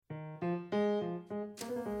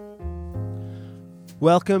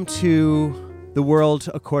Welcome to the world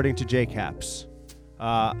according to JCaps.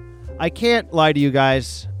 I can't lie to you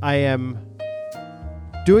guys. I am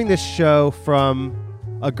doing this show from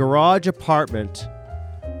a garage apartment,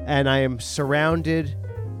 and I am surrounded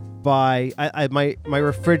by my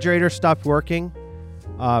refrigerator stopped working.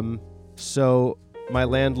 So my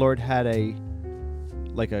landlord had a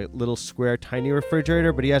little square tiny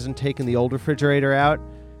refrigerator, but he hasn't taken the old refrigerator out,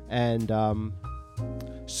 and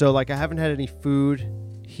so I haven't had any food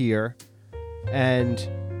here, and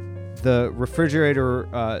the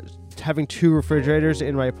refrigerator, having two refrigerators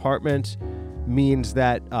in my apartment means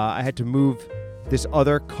that I had to move this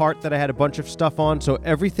other cart that I had a bunch of stuff on, so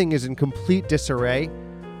everything is in complete disarray.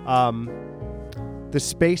 The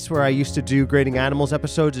space where I used to do Grading Animals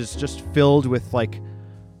episodes is just filled with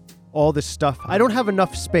all this stuff. I don't have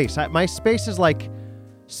enough space. My space is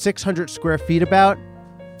 600 square feet about.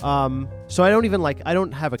 So I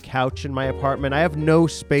don't have a couch in my apartment. I have no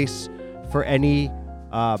space for any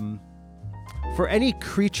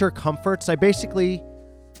creature comforts. I basically,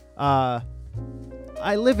 I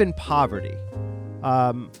live in poverty.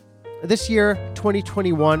 This year,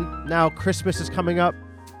 2021, now Christmas is coming up,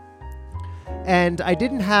 and I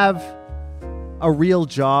didn't have a real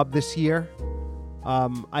job this year.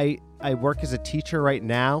 I work as a teacher right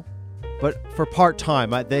now, but for part-time.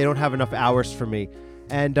 They don't have enough hours for me.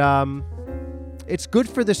 And it's good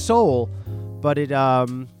for the soul, but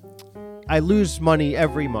I lose money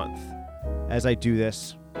every month as I do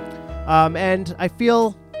this. And I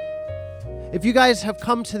feel if you guys have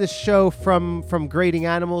come to this show from Grading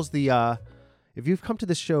Animals, if you've come to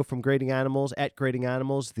this show from Grading Animals at Grading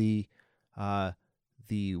Animals, the Instagram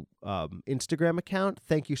account,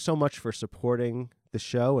 thank you so much for supporting the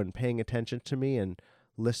show and paying attention to me and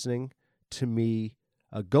listening to me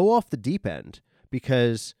go off the deep end.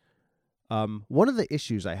 Because one of the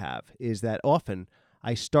issues I have is that often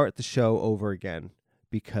I start the show over again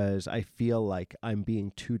because I feel like I'm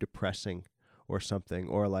being too depressing or something,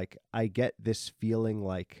 or I get this feeling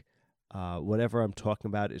whatever I'm talking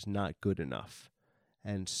about is not good enough.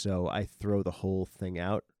 And so I throw the whole thing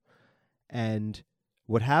out. And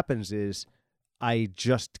what happens is I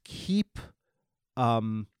just keep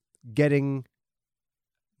getting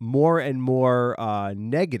more and more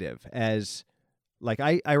negative as...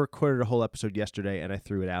 I recorded a whole episode yesterday and I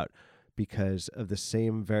threw it out because of the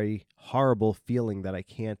same very horrible feeling that I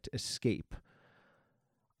can't escape.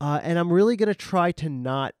 And I'm really going to try to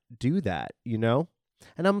not do that,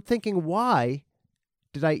 And I'm thinking, why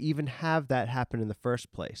did I even have that happen in the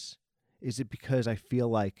first place? Is it because I feel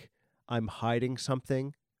like I'm hiding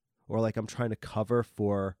something, or I'm trying to cover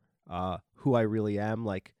for who I really am?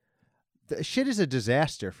 The shit is a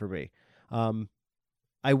disaster for me.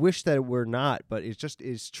 I wish that it were not, but it just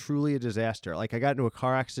is truly a disaster. I got into a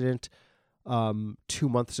car accident 2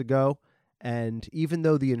 months ago, and even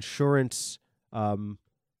though the insurance voted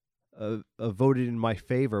in my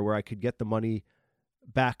favor where I could get the money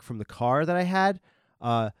back from the car that I had,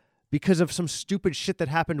 because of some stupid shit that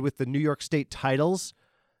happened with the New York State titles,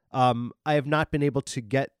 I have not been able to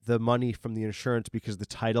get the money from the insurance because the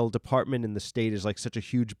title department in the state is such a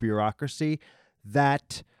huge bureaucracy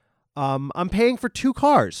that... I'm paying for two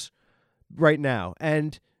cars right now,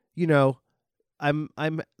 and I'm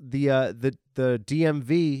the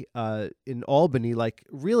DMV in Albany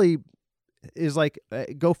really is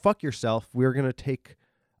go fuck yourself. We're gonna take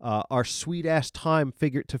our sweet ass time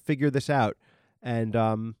to figure this out, and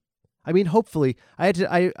hopefully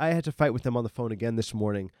I had to fight with them on the phone again this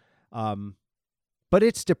morning, but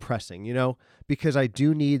it's depressing, because I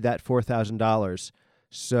do need that $4,000,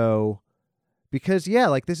 so. Because,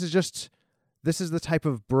 this is the type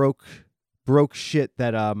of broke shit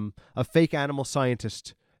that a fake animal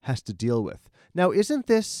scientist has to deal with. Now, isn't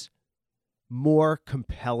this more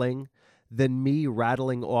compelling than me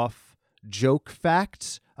rattling off joke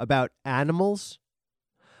facts about animals?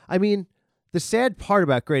 The sad part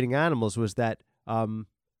about Grading Animals was that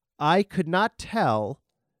I could not tell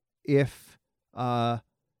if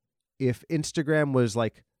Instagram was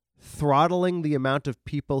throttling the amount of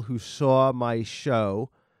people who saw my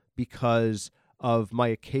show because of my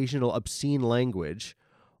occasional obscene language,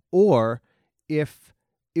 or if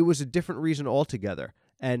it was a different reason altogether.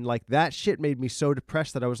 And that shit made me so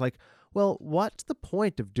depressed that I was well, what's the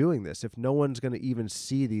point of doing this if no one's going to even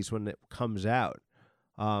see these when it comes out?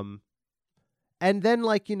 And then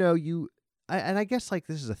I guess this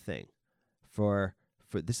is a thing for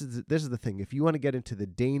this is the thing. If you want to get into the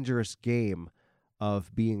dangerous game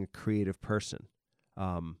of being a creative person,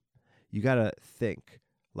 you got to think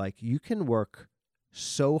you can work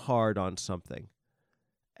so hard on something,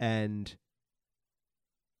 and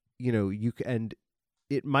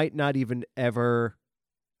it might not even ever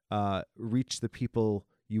reach the people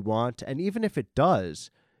you want, and even if it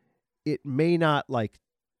does, it may not like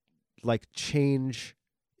change.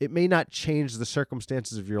 It may not change the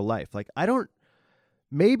circumstances of your life. Like I don't.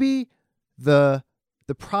 Maybe the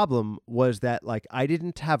problem was that like I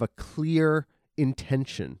didn't have a clear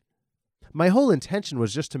intention. My whole intention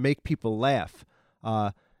was just to make people laugh,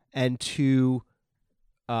 and to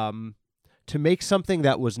make something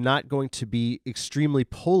that was not going to be extremely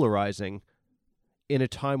polarizing in a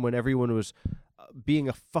time when everyone was being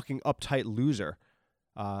a fucking uptight loser.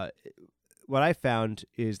 What I found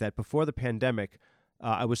is that before the pandemic,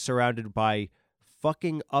 I was surrounded by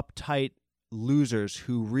fucking uptight losers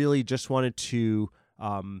who really just wanted to,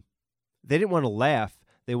 they didn't want to laugh.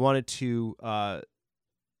 They wanted to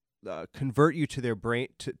convert you to their brain,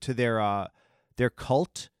 to their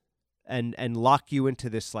cult, and lock you into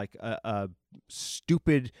this like a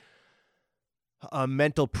stupid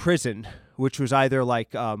mental prison, which was either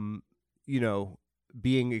like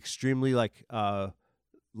being extremely like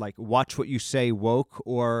watch what you say woke,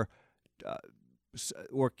 or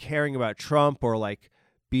caring about Trump, or like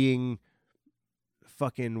being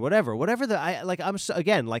fucking whatever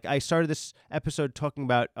I started this episode talking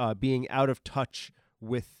about being out of touch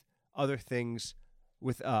with other things,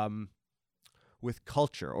 with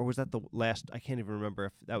culture, or was that the last? I can't even remember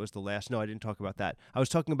if that was the last. No, I didn't talk about that. I was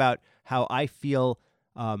talking about how I feel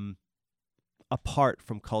apart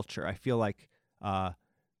from culture. I feel like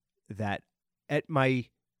that at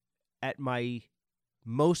my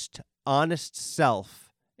most honest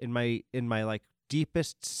self, in my like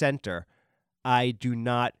deepest center, I do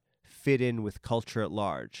not fit in with culture at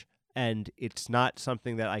large, and it's not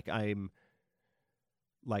something that I'm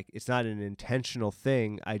like, it's not an intentional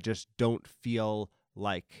thing. I just don't feel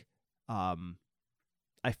like I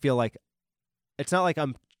feel like it's not like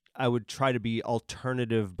I would try to be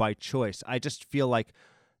alternative by choice. I just feel like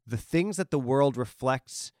the things that the world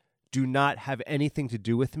reflects do not have anything to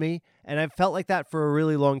do with me, and I've felt like that for a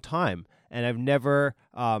really long time. And I've never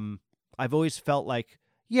I've always felt like,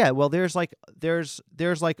 yeah, well, there's like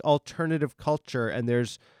alternative culture, and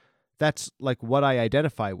that's like what I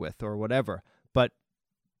identify with or whatever. But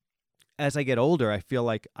as I get older, I feel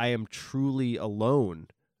like I am truly alone.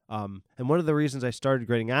 And one of the reasons I started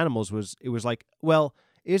Grading Animals was, it was like, well,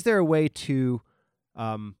 is there a way to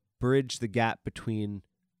bridge the gap between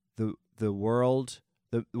the world,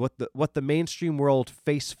 what the mainstream world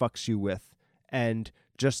face fucks you with, and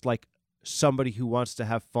just like somebody who wants to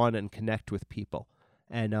have fun and connect with people?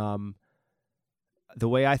 And the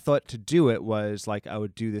way I thought to do it was like, I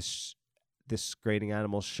would do this Grading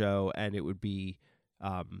Animals show, and it would be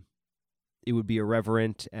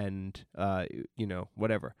irreverent and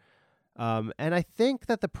whatever. And I think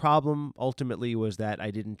that the problem ultimately was that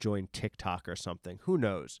I didn't join TikTok or something. Who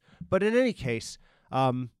knows? But in any case,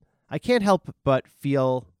 I can't help but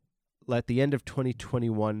feel at the end of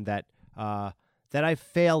 2021 that I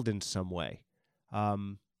failed in some way.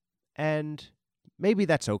 And maybe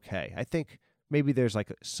that's okay. I think maybe there's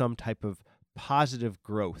like some type of positive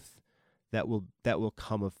growth that will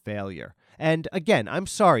come of failure. And again, I'm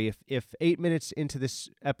sorry if 8 minutes into this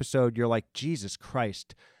episode you're like, Jesus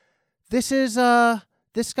Christ, this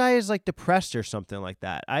guy is like depressed or something like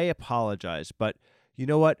that. I apologize, but you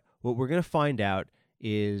know what? What we're gonna find out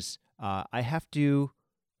is I have to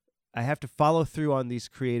follow through on these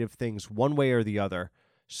creative things one way or the other.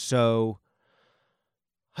 So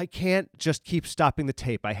I can't just keep stopping the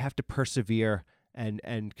tape. I have to persevere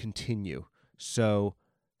and continue. So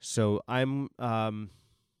I'm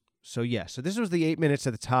so this was the 8 minutes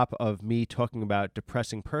at the top of me talking about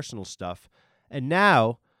depressing personal stuff. And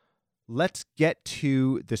now let's get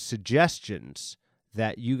to the suggestions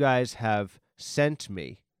that you guys have sent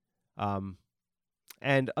me.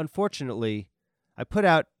 And unfortunately, I put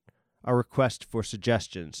out a request for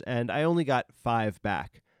suggestions, and I only got 5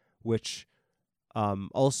 back, which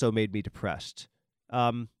also made me depressed.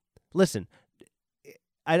 Listen,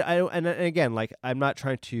 and again, like, I'm not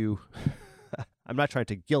trying to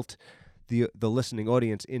guilt the listening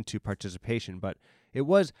audience into participation, but it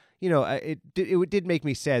was, it did make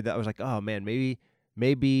me sad that I was like, oh man,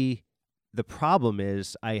 maybe the problem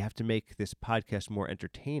is I have to make this podcast more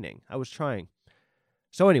entertaining. I was trying.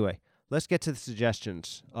 So anyway, let's get to the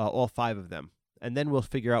suggestions, all 5 of them, and then we'll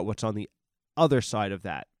figure out what's on the other side of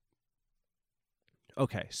that.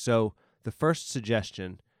 Okay, so the first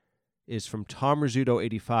suggestion is from Tom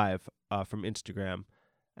Rizzuto85 from Instagram.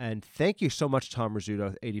 And thank you so much, Tom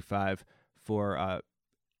Rizzuto85, for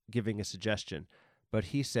giving a suggestion. But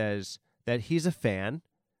he says that he's a fan,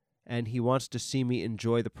 and he wants to see me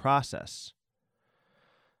enjoy the process.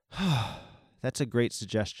 That's a great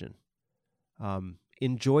suggestion.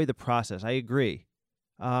 Enjoy the process. I agree.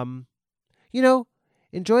 Enjoy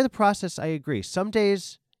the process. I agree. Some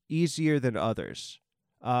days easier than others.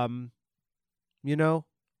 I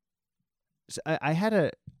had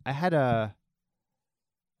a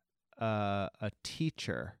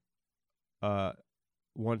teacher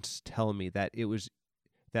once tell me that it was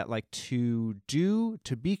that like to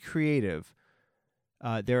be creative,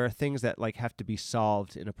 there are things that like have to be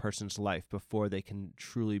solved in a person's life before they can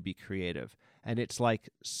truly be creative. And it's like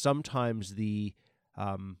sometimes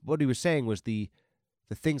what he was saying was the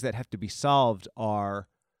things that have to be solved are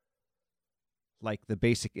like the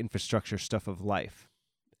basic infrastructure stuff of life.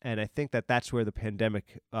 And I think that that's where the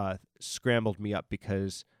pandemic scrambled me up,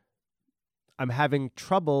 because I'm having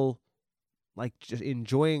trouble like just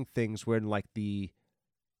enjoying things when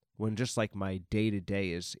just like my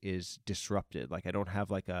day-to-day is disrupted. Like I don't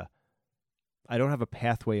have a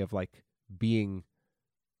pathway of like being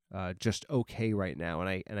just okay right now, and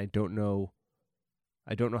I don't know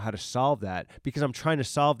how to solve that, because I'm trying to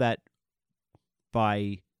solve that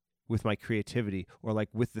with my creativity, or like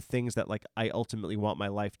with the things that like I ultimately want my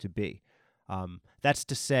life to be. That's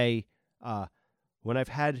to say, when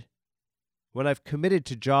I've committed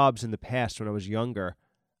to jobs in the past when I was younger,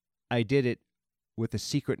 I did it with a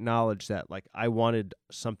secret knowledge that like I wanted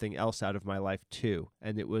something else out of my life too,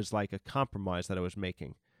 and it was like a compromise that I was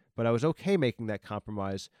making. But I was okay making that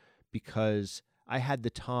compromise because I had the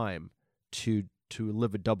time to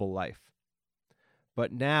live a double life.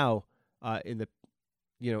 But now, in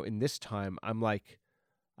this time, I'm like,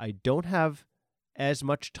 I don't have as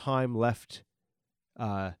much time left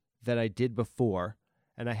that I did before,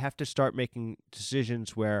 and I have to start making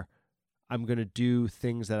decisions where I'm going to do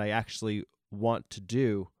things that I actually want to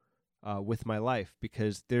do with my life,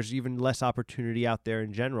 because there's even less opportunity out there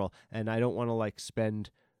in general, and I don't want to like spend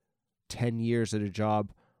 10 years at a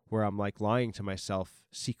job where I'm like lying to myself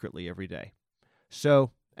secretly every day.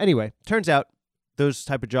 So anyway, turns out those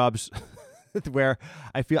type of jobs where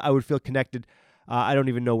I would feel connected, I don't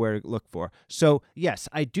even know where to look for. So yes,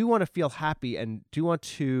 I do want to feel happy and do want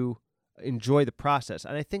to enjoy the process.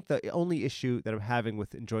 And I think the only issue that I'm having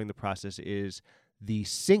with enjoying the process is the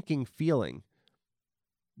sinking feeling,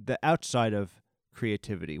 the outside of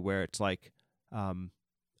creativity, where it's like,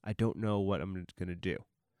 I don't know what I'm going to do.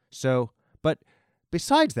 So, but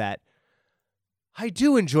besides that, I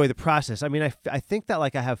do enjoy the process. I mean, I think that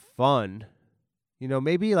like I have fun.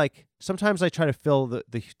 Maybe like sometimes I try to fill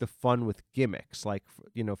the fun with gimmicks. Like,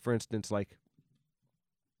 for instance, like,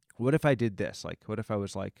 what if I did this? Like, what if I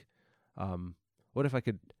was like, what if I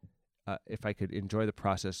could enjoy the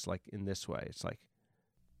process like in this way? It's like,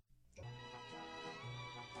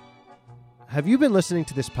 have you been listening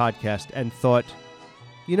to this podcast and thought,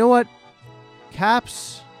 you know what,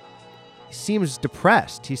 Caps seems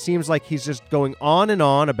depressed. He seems like he's just going on and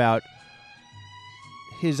on about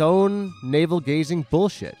his own navel-gazing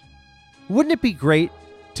bullshit. Wouldn't it be great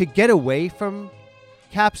to get away from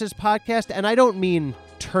Caps's podcast? And I don't mean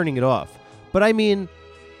turning it off, but I mean,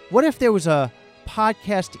 what if there was a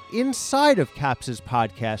podcast inside of Caps's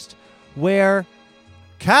podcast where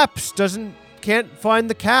Caps can't find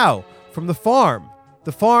the cow from the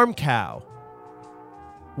farm cow?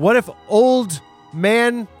 What if old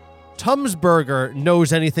man Tumsberger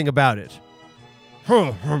knows anything about it?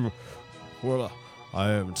 Well, I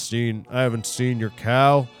haven't seen your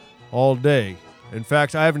cow all day. In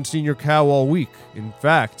fact, I haven't seen your cow all week. In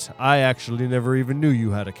fact, I actually never even knew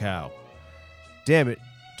you had a cow. Damn it,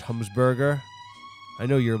 Tumsberger. I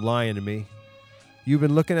know you're lying to me. You've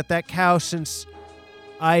been looking at that cow since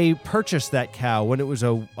I purchased that cow when it was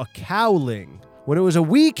a cowling. When it was a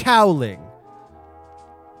wee cowling.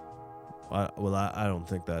 I don't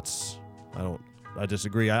think that's... I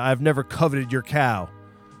disagree. I've never coveted your cow.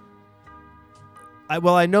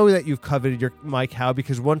 I know that you've coveted my cow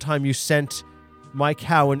because one time you sent my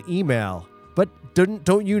cow an email. But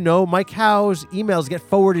don't you know my cow's emails get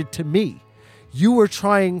forwarded to me? You were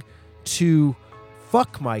trying to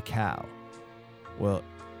fuck my cow. Well,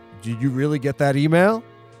 did you really get that email?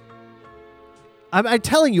 I'm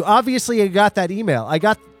telling you, obviously I got that email. I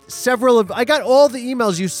got all the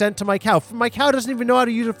emails you sent to my cow. My cow doesn't even know how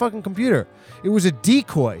to use a fucking computer. It was a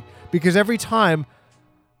decoy, because every time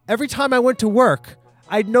I went to work,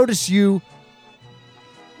 I'd notice you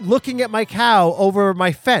looking at my cow over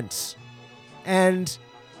my fence. And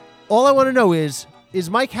all I want to know is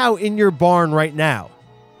my cow in your barn right now?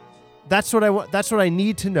 That's what I want. That's what I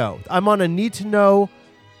need to know. I'm on a need to know.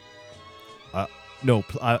 No,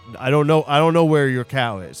 I don't know. I don't know where your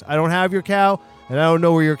cow is. I don't have your cow, and I don't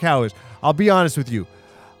know where your cow is. I'll be honest with you.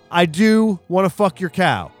 I do want to fuck your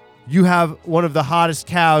cow. you have one of the hottest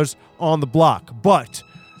cows on the block. But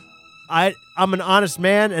I'm an honest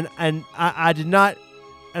man, and I did not,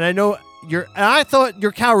 and I know and I thought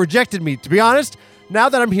your cow rejected me, to be honest. Now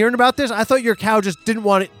that I'm hearing about this, I thought your cow just didn't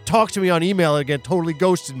want to talk to me on email again, totally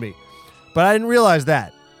ghosted me. But I didn't realize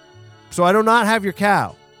that. So I do not have your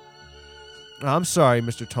cow. I'm sorry,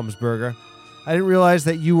 Mr. Tumsberger. I didn't realize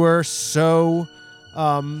that you were so,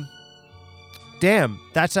 damn,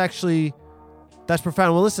 that's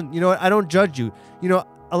profound. Well, listen, you know what? I don't judge you. You know,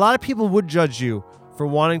 a lot of people would judge you for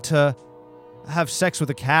wanting to have sex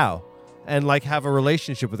with a cow and, like, have a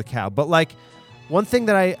relationship with a cow. But, like, one thing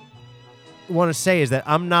that I want to say is that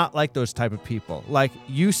I'm not like those type of people. Like,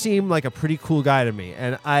 you seem like a pretty cool guy to me,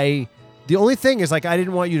 and the only thing is, like, I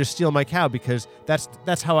didn't want you to steal my cow because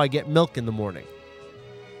that's how I get milk in the morning.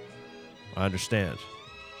 I understand.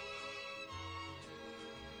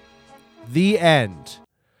 The end.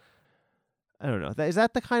 I don't know. Is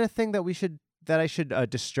that the kind of thing that I should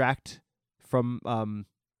distract from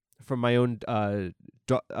my own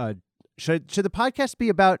should the podcast be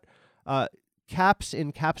about Caps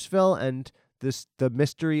in Capsville and the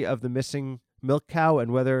mystery of the missing milk cow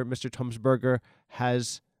and whether Mr. Tumsberger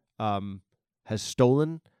has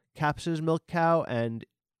stolen Caps's milk cow and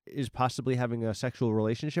is possibly having a sexual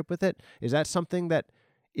relationship with it? Is that something that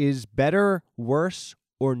is better, worse,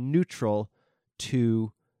 or neutral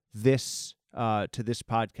to this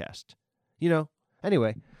podcast? You know.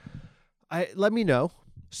 Anyway, let me know.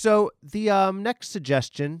 So the next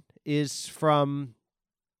suggestion is from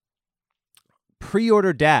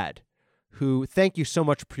Pre-Order Dad, who, thank you so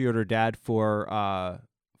much, Pre-Order Dad, for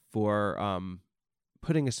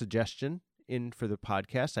putting a suggestion in for the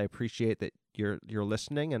podcast. I appreciate that you're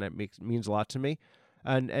listening, and it means a lot to me.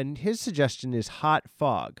 And his suggestion is hot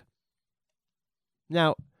fog.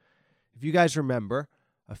 Now, if you guys remember,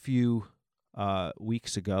 a few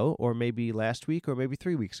weeks ago, or maybe last week, or maybe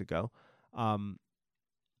 3 weeks ago,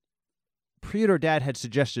 Pre-Order Dad had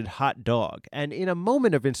suggested hot dog. And in a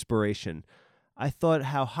moment of inspiration, I thought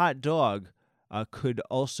how hot dog could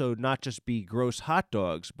also not just be gross hot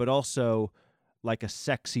dogs, but also like a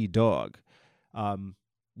sexy dog,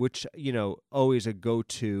 which, you know, always a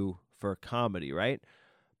go-to for comedy, right?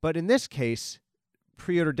 But in this case,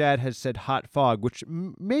 Pre-Order Dad has said hot fog, which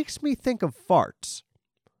makes me think of farts,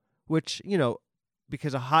 which, you know,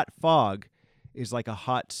 because a hot fog is like a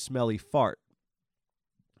hot, smelly fart.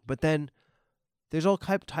 But then there's all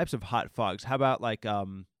types of hot fogs. How about like a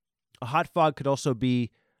hot fog could also be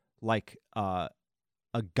like a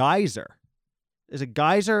geyser. Is a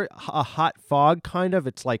geyser a hot fog, kind of?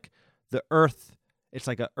 It's like the earth. It's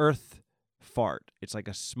like a earth fart. It's like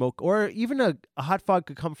a smoke. Or even a hot fog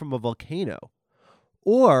could come from a volcano.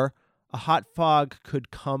 Or a hot fog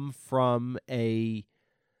could come from a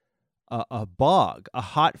bog. A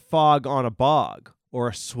hot fog on a bog or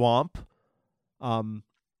a swamp.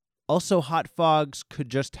 Also, hot fogs could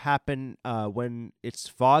just happen when it's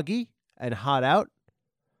foggy and hot out.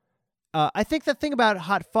 I think the thing about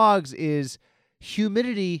hot fogs is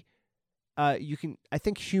humidity. I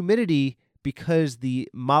think humidity, because the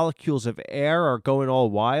molecules of air are going all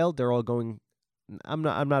wild. They're all going. I'm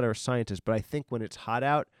not a scientist, but I think when it's hot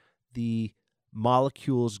out, the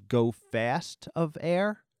molecules go fast of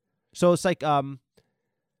air. So it's like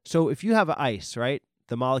so if you have ice, right?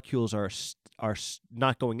 The molecules are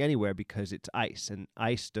not going anywhere because it's ice, and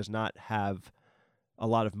ice does not have a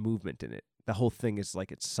lot of movement in it. The whole thing is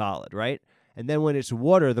like it's solid, right? And then when it's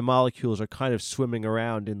water, the molecules are kind of swimming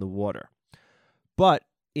around in the water. But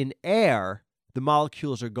in air, the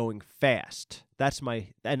molecules are going fast.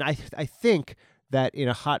 And I think that in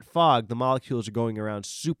a hot fog, the molecules are going around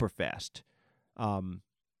super fast. Or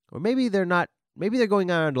maybe they're not. Maybe they're going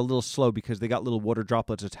around a little slow because they got little water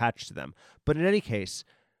droplets attached to them. But in any case,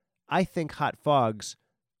 I think hot fogs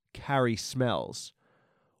carry smells,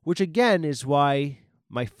 which again is why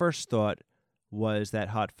my first thought was that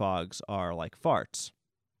hot fogs are like farts.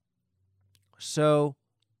 So,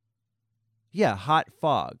 yeah, hot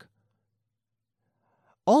fog.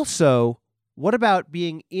 Also, what about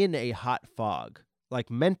being in a hot fog, like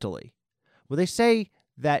mentally? Well, they say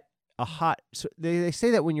that they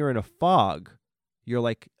say that when you're in a fog, you're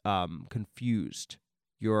like confused.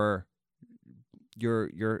 Your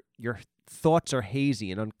thoughts are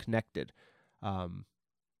hazy and unconnected.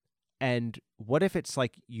 And what if it's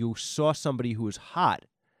like you saw somebody who was hot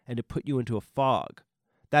and it put you into a fog?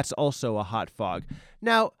 That's also a hot fog.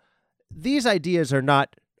 Now, these ideas are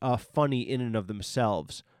not funny in and of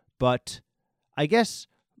themselves, but I guess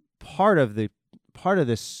part of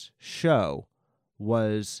this show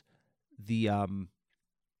was the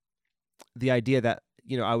idea that,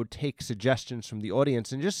 I would take suggestions from the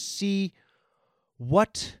audience and just see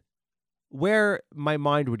where my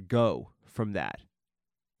mind would go from that.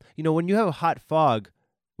 When you have a hot fog,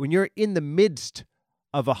 when you're in the midst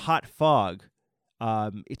of a hot fog,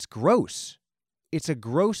 it's gross. It's a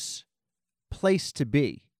gross place to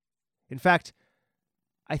be. In fact,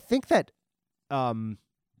 I think that, you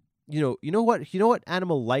know what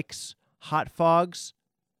animal likes hot fogs?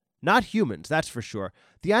 Not humans, that's for sure.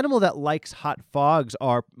 The animal that likes hot fogs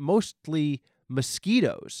are mostly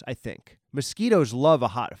mosquitoes, I think. Mosquitoes love a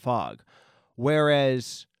hot fog,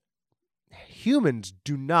 whereas humans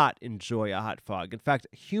do not enjoy a hot fog. In fact,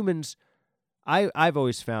 humans, I've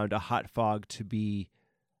always found a hot fog to be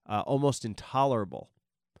almost intolerable.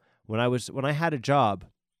 When I had a job,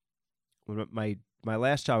 my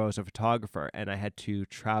last job, I was a photographer, and I had to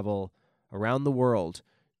travel around the world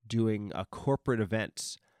doing corporate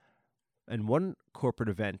events. And one corporate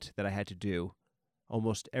event that I had to do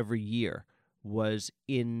almost every year was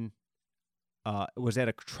at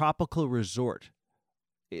a tropical resort.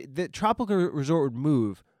 The tropical resort would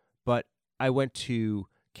move, but I went to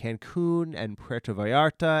Cancun and Puerto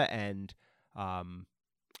Vallarta and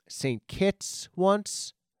St. Kitts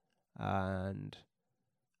once, and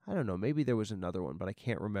I don't know, maybe there was another one, but I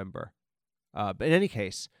can't remember. But in any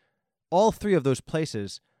case, all three of those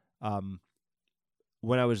places,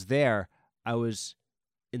 when I was there, I was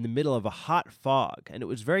in the middle of a hot fog, and it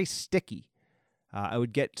was very sticky. I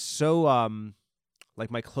would get so, like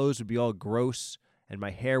my clothes would be all gross, and my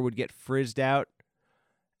hair would get frizzed out,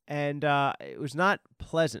 and it was not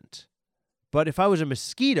pleasant. But if I was a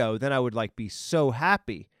mosquito, then I would be so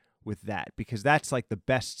happy with that, because that's the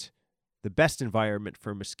best environment for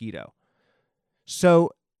a mosquito. So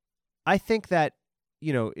I think that,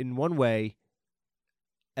 in one way,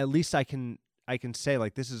 at least I can say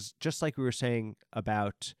this is just like we were saying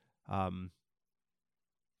about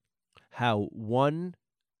how one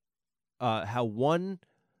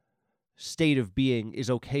state of being is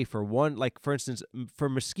okay for one. For instance, for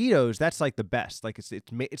mosquitoes, that's the best.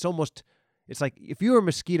 It's almost, it's like if you were a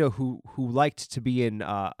mosquito who liked to be in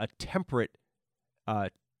a temperate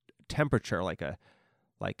temperature, like an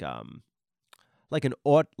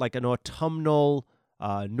autumnal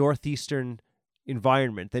northeastern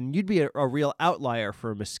environment, then you'd be a real outlier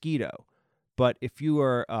for a mosquito. But if you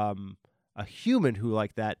are a human who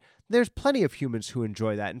like that, there's plenty of humans who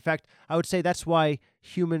enjoy that. In fact, I would say that's why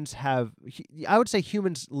humans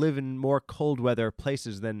live in more cold weather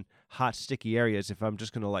places than hot, sticky areas, if I'm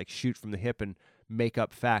just going to shoot from the hip and make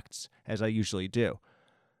up facts as I usually do.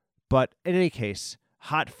 But in any case,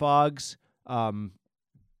 hot fogs, I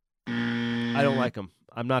don't like them.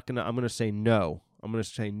 I'm going to say no. I'm going to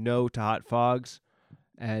say no to hot fogs.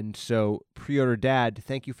 And so, Pre-Order Dad,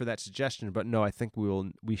 thank you for that suggestion, but no, I think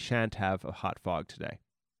we shan't have a hot fog today.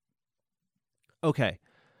 Okay.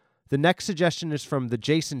 The next suggestion is from the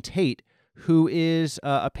Jason Tate, who is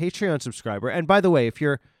a Patreon subscriber. And by the way, if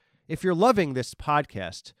you're loving this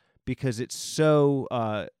podcast because it's so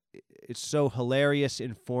hilarious,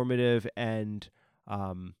 informative, and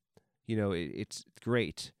it's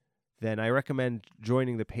great, then I recommend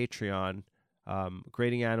joining the Patreon.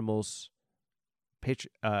 Grading Animals,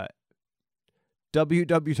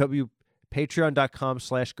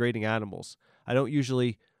 www.patreon.com/gradinganimals. I don't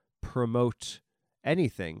usually promote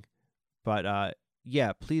anything, but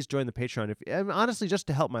please join the Patreon. Honestly, just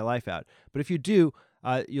to help my life out. But if you do,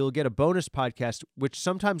 you'll get a bonus podcast, which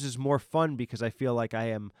sometimes is more fun because I feel like I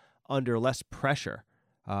am under less pressure.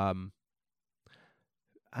 I'm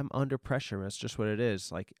under pressure. That's just what it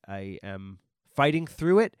is. I am fighting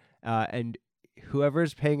through it, and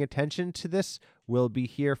whoever's paying attention to this will be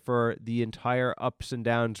here for the entire ups and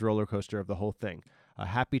downs roller coaster of the whole thing.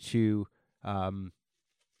 Happy to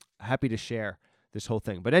share this whole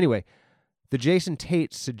thing. But anyway, the Jason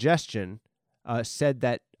Tate suggestion said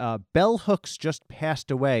that bell hooks just passed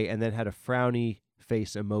away, and then had a frowny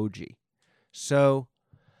face emoji. So,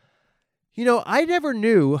 I never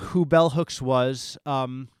knew who bell hooks was,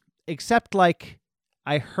 except I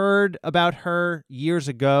heard about her years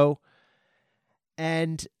ago.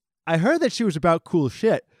 And I heard that she was about cool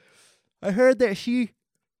shit. I heard that she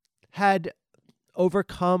had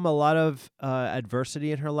overcome a lot of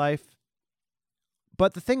adversity in her life.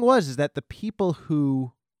 But the thing is that the people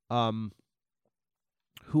who I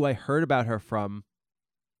heard about her from,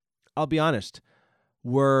 I'll be honest,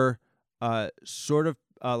 were sort of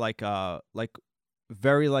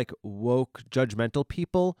very woke, judgmental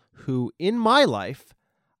people who, in my life,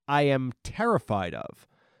 I am terrified of.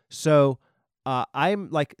 So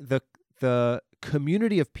I'm the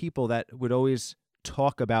community of people that would always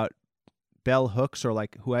talk about bell hooks or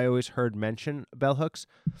like who I always heard mention bell hooks,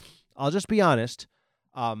 I'll just be honest.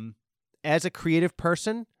 As a creative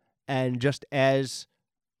person and just as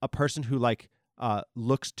a person who like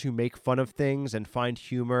looks to make fun of things and find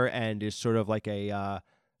humor and is sort of like a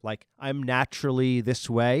like I'm naturally this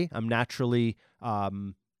way. I'm naturally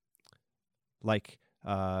like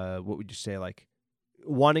what would you say, like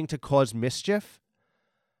wanting to cause mischief.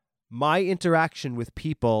 My interaction with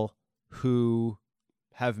people who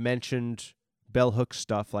have mentioned bell hook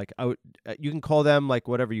stuff, like you can call them like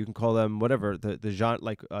whatever, you can call them whatever, the genre,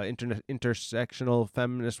 like intersectional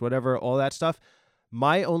feminist, whatever, all that stuff.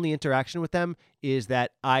 My only interaction with them is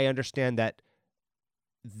that I understand that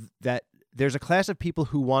that there's a class of people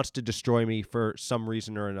who wants to destroy me for some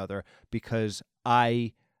reason or another because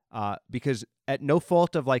because at no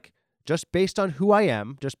fault of like just based on who I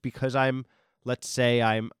am, just because I'm, let's say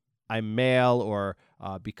I'm male, or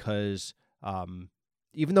because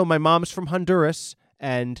even though my mom's from Honduras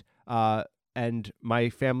and my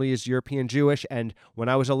family is European Jewish, and when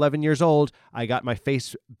I was 11 years old, I got my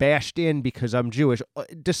face bashed in because I'm Jewish.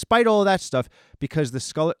 Despite all of that stuff, because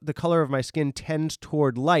the color of my skin tends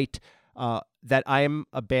toward light, that I am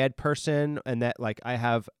a bad person, and that like I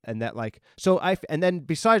have, and that like and then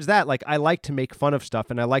besides that, like I like to make fun of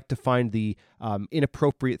stuff, and I like to find the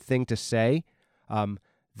inappropriate thing to say.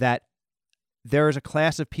 That there is a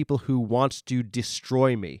class of people who wants to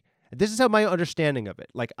destroy me. This is how my understanding of it.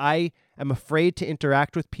 Like I am afraid to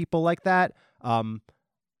interact with people like that.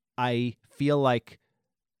 I feel like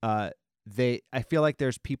I feel like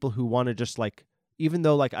there's people who want to just like, even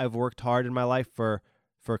though like I've worked hard in my life for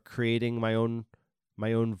creating my own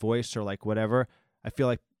voice or like whatever, I feel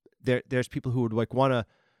like there's people who would like want to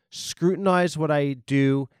scrutinize what I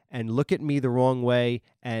do and look at me the wrong way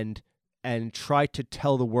and try to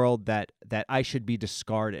tell the world that I should be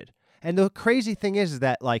discarded. And the crazy thing is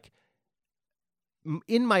that like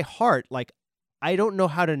in my heart, like I don't know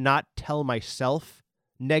how to not tell myself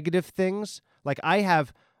negative things. Like I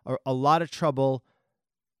have a lot of trouble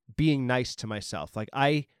being nice to myself. Like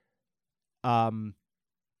I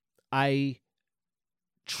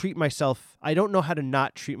treat myself, I don't know how to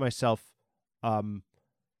not treat myself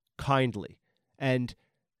kindly. And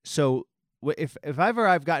so if ever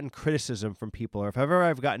I've gotten criticism from people, or if ever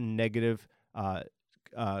I've gotten negative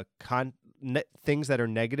things that are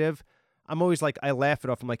negative, I'm always like, I laugh it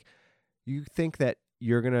off. I'm like, you think that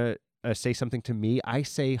you're gonna say something to me? I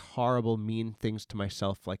say horrible, mean things to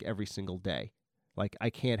myself like every single day. Like I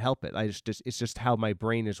can't help it. It's just how my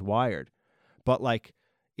brain is wired. But like,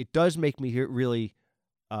 it does make me really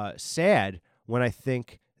sad when I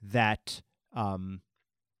think that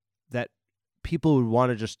that people would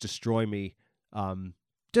want to just destroy me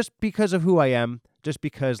just because of who I am, just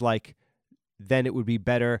because like then it would be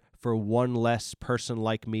better for one less person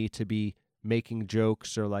like me to be making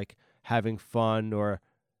jokes or like having fun or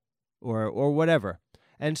whatever.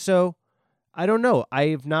 And so I don't know.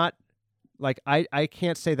 I've not like I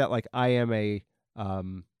can't say that like I am a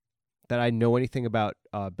that I know anything about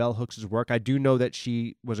Bell Hooks' work. I do know that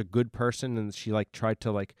she was a good person and she like tried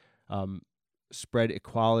to like spread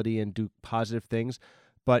equality and do positive things.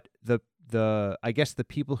 But the I guess the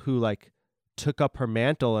people who like took up her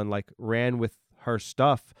mantle and like ran with her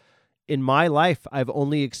stuff, in my life I've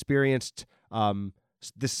only experienced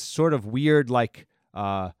this sort of weird like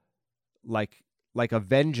a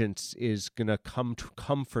vengeance is gonna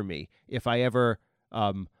come for me if I ever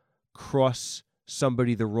cross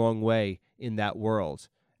somebody the wrong way in that world.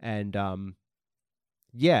 And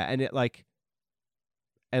yeah, and it like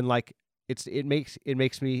it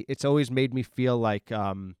makes me, it's always made me feel like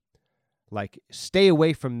stay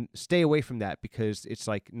away from that, because it's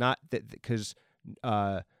like not that, because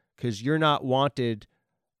you're not wanted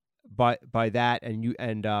by that, and you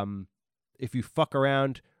if you fuck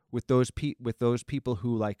around with those people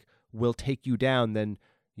who like will take you down, then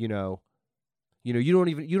you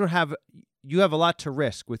have a lot to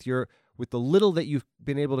risk with the little that you've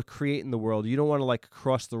been able to create in the world. You don't want to like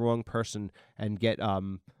cross the wrong person and get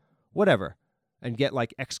whatever, and get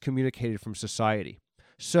like excommunicated from society.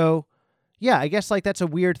 So yeah, I guess like that's a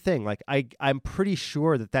weird thing. Like I'm pretty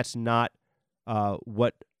sure that that's not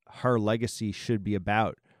what her legacy should be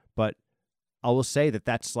about. But I will say that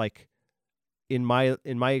that's like in my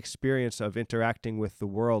experience of interacting with the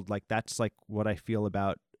world, like that's like what I feel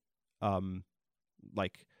about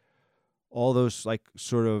like all those like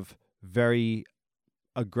sort of very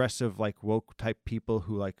aggressive like woke type people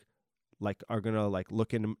who like are gonna like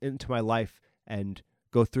look into my life and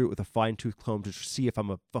go through it with a fine-tooth comb to see if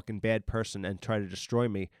I'm a fucking bad person and try to destroy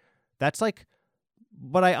me. That's like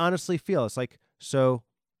what I honestly feel. It's like, so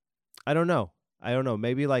I don't know.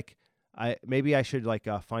 Maybe like maybe I should like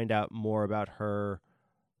find out more about her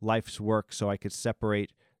life's work so I could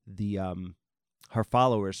separate the her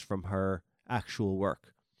followers from her actual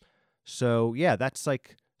work. So yeah, that's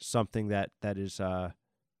like something that is a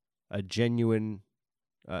genuine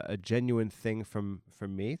thing from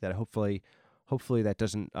me that hopefully that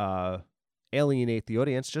doesn't alienate the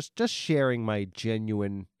audience. Just sharing my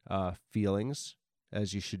genuine feelings,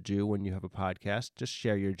 as you should do when you have a podcast. Just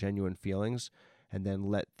share your genuine feelings and then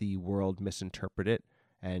let the world misinterpret it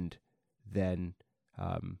and then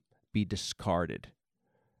be discarded.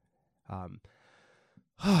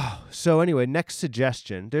 So anyway, next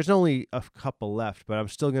suggestion. There's only a couple left, but I'm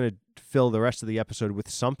still going to fill the rest of the episode with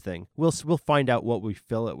something. We'll find out what we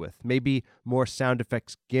fill it with. Maybe more sound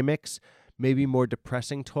effects gimmicks, maybe more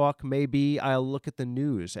depressing talk, maybe I'll look at the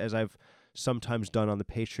news as I've sometimes done on the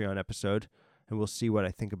Patreon episode, and we'll see what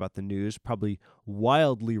I think about the news. Probably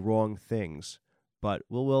wildly wrong things, but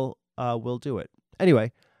we'll do it.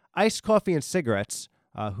 Anyway, Iced Coffee and Cigarettes,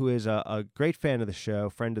 who is a great fan of the show,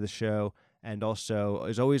 friend of the show, and also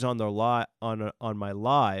is always on on my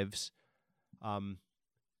lives.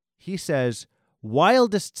 He says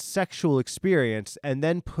wildest sexual experience, and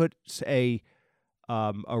then puts a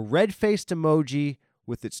red-faced emoji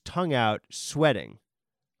with its tongue out, sweating.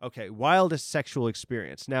 Okay, wildest sexual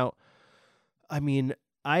experience. Now, I mean,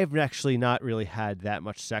 I've actually not really had that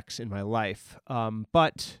much sex in my life,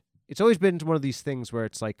 but it's always been one of these things where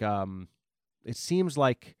it's like, it seems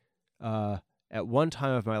like at one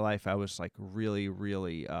time of my life, I was like really,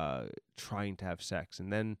 really trying to have sex,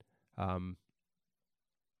 and then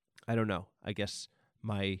I don't know. I guess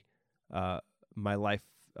my life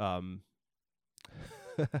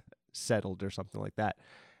settled or something like that,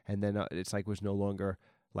 and then it's like was no longer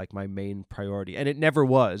like my main priority, and it never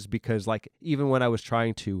was, because like even when I was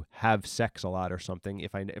trying to have sex a lot or something,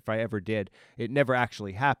 if I ever did, it never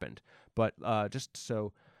actually happened. But just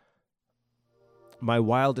so. My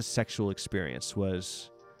wildest sexual experience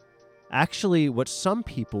was actually what some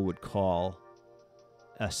people would call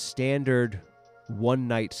a standard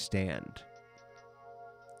one-night stand.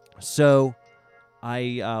 So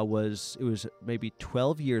it was maybe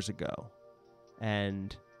 12 years ago,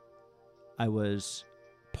 and I was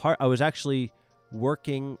actually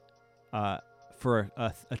working for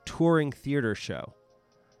a touring theater show,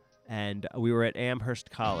 and we were at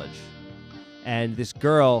Amherst College, and this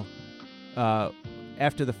girl,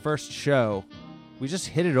 after the first show, we just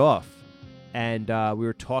hit it off, and we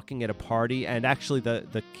were talking at a party, and actually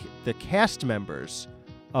the cast members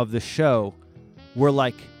of the show were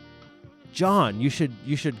like, John, you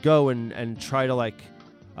should go and try to like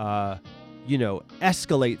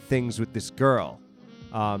escalate things with this girl,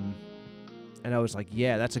 and I was like,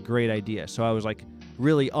 yeah, that's a great idea. So I was like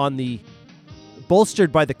really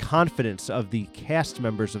bolstered by the confidence of the cast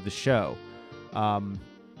members of the show.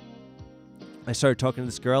 I started talking to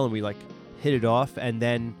this girl, and we like hit it off, and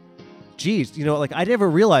then, geez, like I never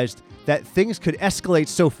realized that things could escalate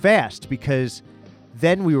so fast, because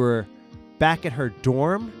then we were back at her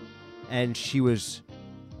dorm, and she was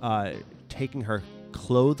taking her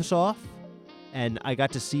clothes off, and I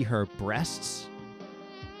got to see her breasts,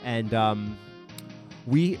 and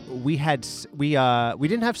we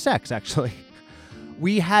didn't have sex, actually.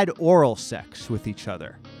 We had oral sex with each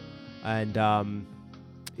other, and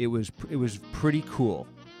it was pretty cool.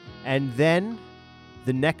 And then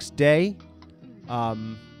the next day,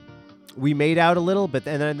 we made out a little, but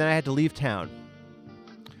then I had to leave town.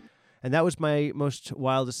 And that was my most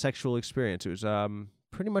wildest sexual experience. It was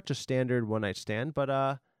pretty much a standard one-night stand, but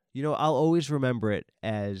I'll always remember it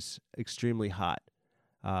as extremely hot.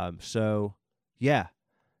 So yeah,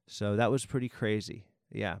 so that was pretty crazy.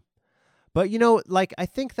 Yeah, but I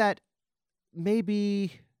think that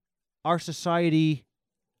maybe our society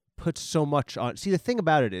puts so much on. See, the thing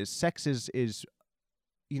about it is, sex is as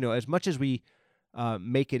much as we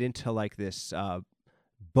make it into like this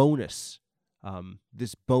bonus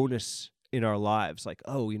in our lives, like,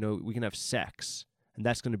 oh, we can have sex, and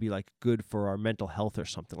that's going to be like good for our mental health or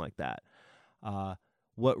something like that.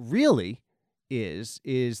 What really is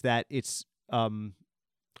that it's a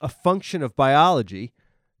function of biology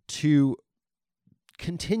to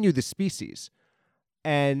continue the species.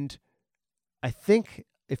 And I think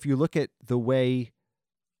if you look at the way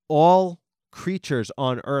all creatures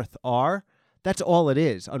on Earth are, that's all it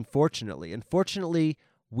is, unfortunately. Unfortunately,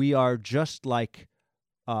 we are just like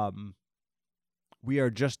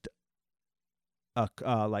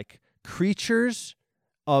creatures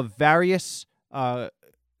of various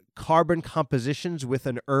carbon compositions with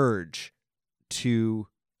an urge to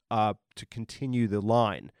continue the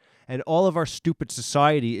line. And all of our stupid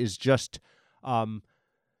society is just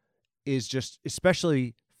is just,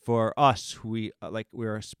 especially for us, who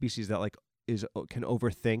we're a species that like can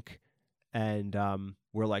overthink, and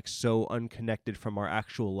we're like so unconnected from our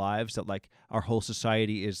actual lives that like our whole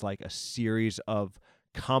society is like a series of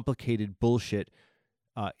complicated bullshit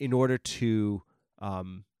in order to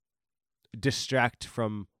distract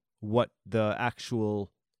from what the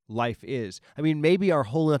actual life is. I mean, maybe our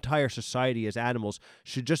whole entire society as animals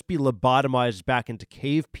should just be lobotomized back into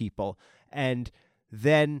cave people, and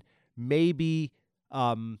then maybe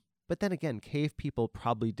but then again, cave people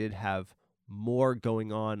probably did have more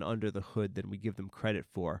going on under the hood than we give them credit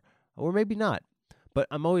for, or maybe not. But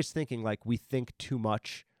I'm always thinking like we think too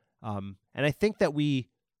much, and I think that we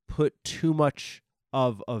put too much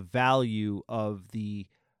of a value of the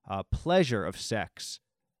pleasure of sex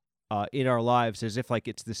in our lives, as if like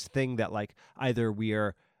it's this thing that like either we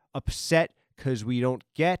are upset because we don't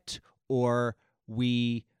get, or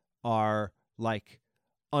we are like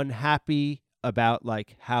unhappy about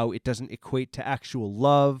like how it doesn't equate to actual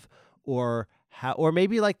love, or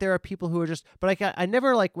maybe like there are people who are just, but like I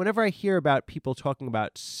never, like whenever I hear about people talking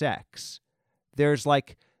about sex, there's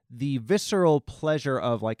like the visceral pleasure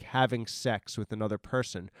of like having sex with another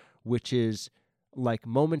person, which is like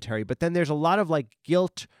momentary, but then there's a lot of like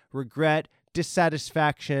guilt, regret,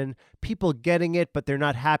 dissatisfaction, people getting it but they're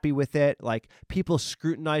not happy with it, like people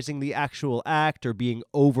scrutinizing the actual act or being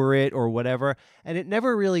over it or whatever, and it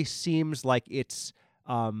never really seems like it's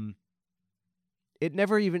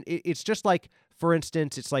it's just like, for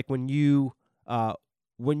instance, it's like when you are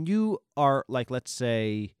like, let's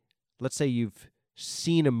say you've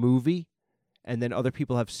seen a movie and then other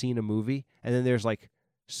people have seen a movie, and then there's like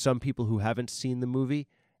some people who haven't seen the movie,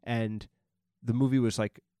 and the movie was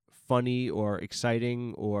like funny or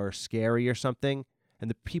exciting or scary or something,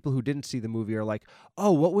 and the people who didn't see the movie are like,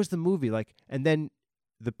 oh, what was the movie like? And then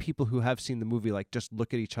the people who have seen the movie like just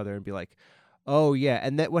look at each other and be like, oh yeah.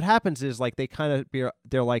 And that what happens is like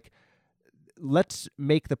they're like, let's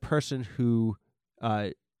make the person who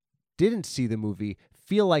didn't see the movie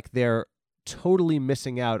feel like they're totally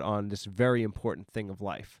missing out on this very important thing of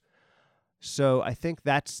life. So I think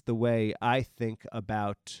that's the way I think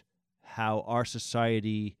about how our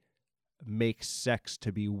society makes sex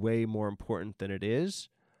to be way more important than it is.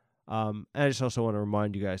 And I just also want to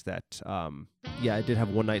remind you guys that, I did have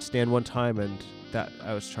a one-night stand one time, and that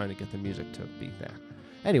I was trying to get the music to be there.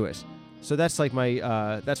 Anyways, so that's like my,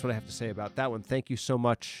 that's what I have to say about that one. Thank you so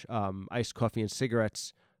much, Iced Coffee and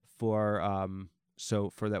Cigarettes, for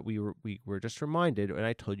that we were just reminded, and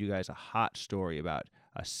I told you guys a hot story about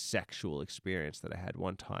a sexual experience that I had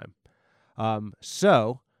one time.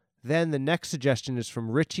 So then the next suggestion is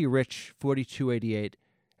from Richie Rich 4288,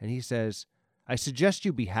 and he says, I suggest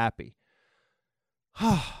you be happy.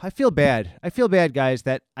 I feel bad. I feel bad, guys,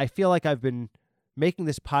 that I feel like I've been making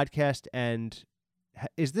this podcast, and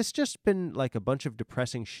is this just been like a bunch of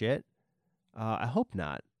depressing shit? I hope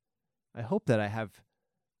not. I hope that I have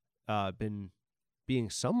been being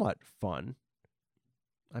somewhat fun.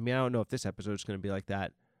 I mean, I don't know if this episode is going to be like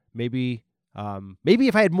that. Maybe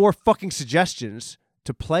if I had more fucking suggestions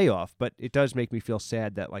to play off, but it does make me feel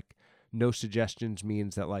sad that like no suggestions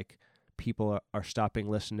means that like people are stopping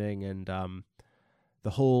listening, and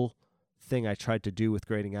the whole thing I tried to do with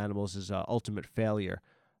grading animals is ultimate failure.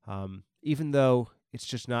 Even though it's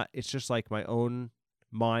just like my own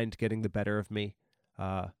mind getting the better of me.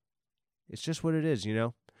 It's just what it is, you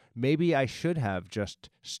know? Maybe I should have just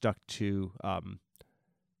stuck to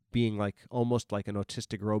being like almost like an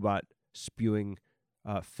autistic robot spewing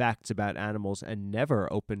facts about animals, and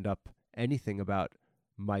never opened up anything about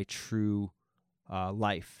my true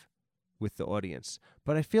life with the audience.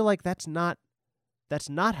 But I feel like that's not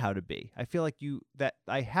how to be. I feel like that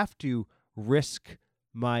I have to risk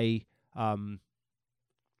my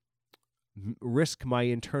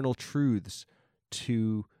internal truths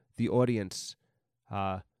to the audience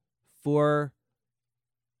for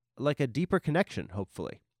like a deeper connection,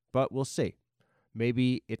 hopefully. But we'll see.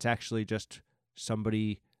 Maybe it's actually just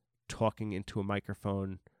somebody talking into a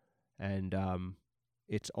microphone, and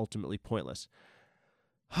it's ultimately pointless.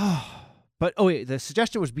 But the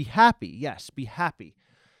suggestion was be happy. Yes, be happy.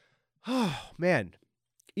 Oh man,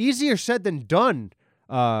 easier said than done,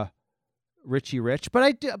 Richie Rich.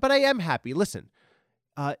 But I am happy. Listen,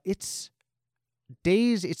 it's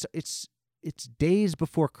days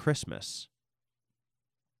before Christmas.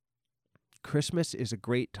 Christmas is a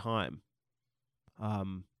great time.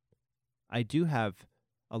 I do have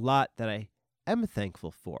a lot that I am thankful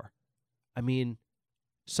for. I mean,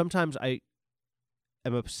 sometimes I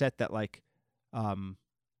am upset that like, I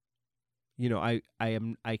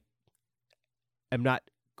am not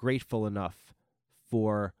grateful enough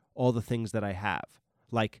for all the things that I have.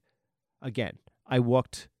 Like, again, I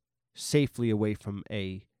walked safely away from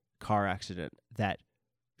a car accident that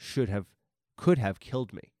could have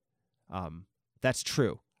killed me. That's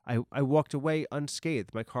true. I walked away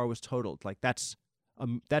unscathed. My car was totaled. Like, that's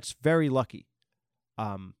very lucky.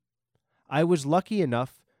 I was lucky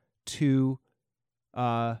enough to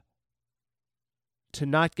not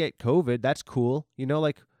get COVID. That's cool. You know,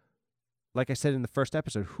 like I said in the first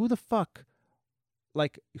episode, who the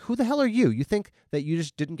hell are you? You think that you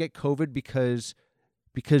just didn't get COVID because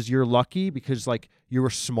you're lucky, because like you were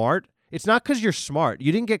smart? It's not because you're smart.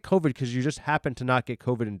 You didn't get COVID because you just happened to not get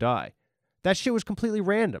COVID and die. That shit was completely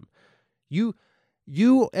random. You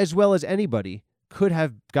as well as anybody could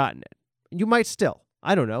have gotten it. You might still.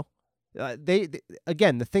 I don't know.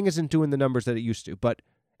 Again, the thing isn't doing the numbers that it used to. But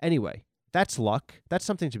anyway, that's luck. That's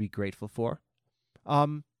something to be grateful for.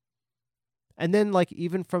 And then like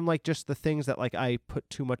even from like just the things that like I put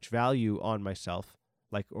too much value on myself,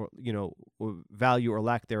 like, or you know, or value or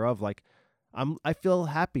lack thereof, like I feel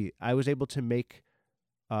happy I was able to make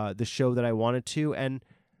the show that I wanted to, and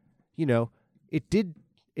you know, it did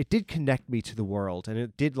connect me to the world, and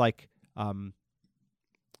it did like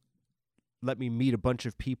let me meet a bunch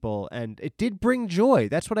of people, and it did bring joy.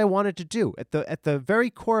 That's what I wanted to do. At the very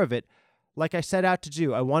core of it, like I set out to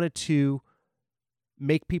do, I wanted to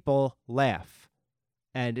make people laugh.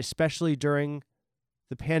 And especially during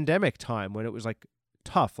the pandemic time when it was like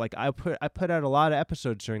tough. Like I put out a lot of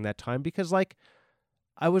episodes during that time because like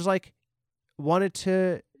I was like wanted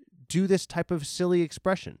to do this type of silly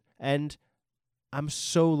expression. And I'm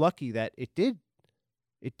so lucky that it did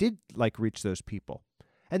like reach those people.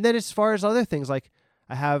 And then as far as other things, like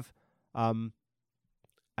I have my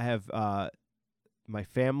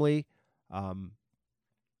family,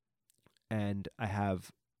 and I have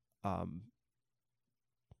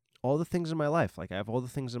all the things in my life. Like I have all the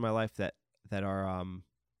things in my life that are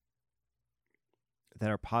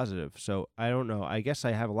positive. So I don't know. I guess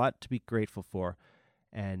I have a lot to be grateful for,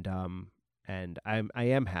 and I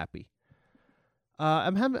am happy.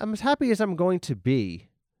 I'm as happy as I'm going to be.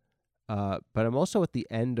 But I'm also at the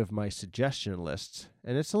end of my suggestion list,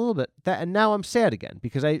 and it's a little bit that, and now I'm sad again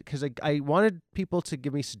because I wanted people to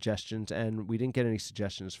give me suggestions, and we didn't get any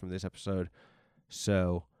suggestions from this episode.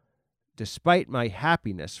 So, despite my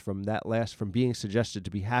happiness from being suggested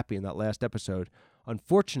to be happy in that last episode,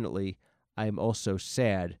 unfortunately, I'm also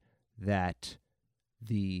sad that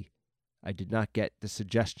I did not get the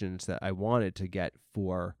suggestions that I wanted to get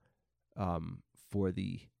for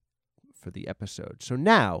the episode. So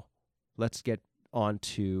now, let's get on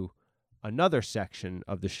to another section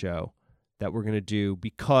of the show that we're going to do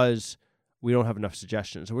because we don't have enough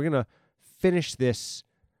suggestions. So we're going to finish this.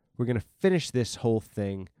 We're going to finish this whole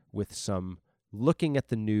thing with some looking at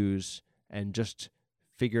the news and just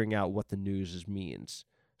figuring out what the news means.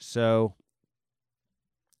 So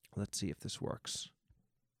let's see if this works.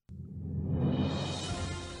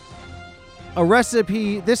 A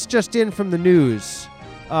recipe, this just in from the news.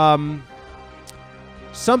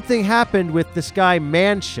 Something happened with this guy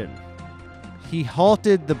Manchin. He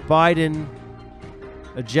halted the Biden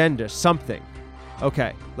agenda. Something.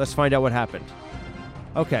 Okay, let's find out what happened.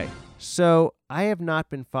 Okay, so I have not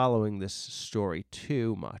been following this story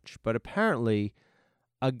too much, but apparently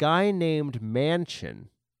a guy named Manchin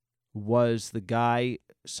was the guy,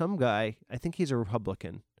 some guy, I think he's a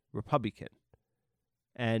Republican,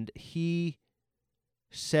 and he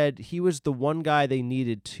said he was the one guy they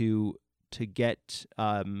needed to get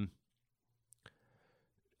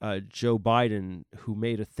Joe Biden, who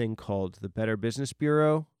made a thing called the Better Business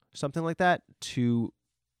Bureau, something like that, to...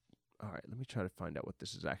 All right, let me try to find out what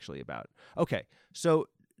this is actually about. Okay, so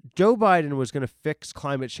Joe Biden was going to fix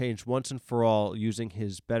climate change once and for all using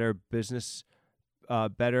his Better Business,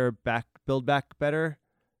 Build Back Better.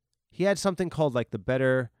 He had something called like the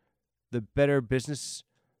Better Business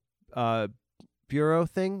Bureau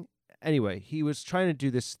thing. Anyway, he was trying to do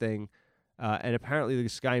this thing, and apparently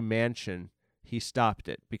this guy Manchin, he stopped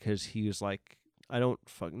it because he was like,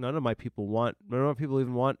 none of my people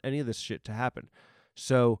even want any of this shit to happen.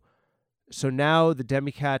 So now the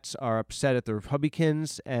Democrats are upset at the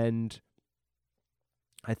Republicans, and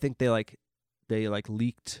I think they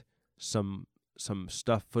leaked some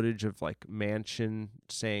stuff, footage of like Manchin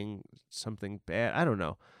saying something bad. I don't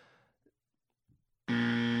know.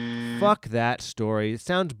 Fuck that story. It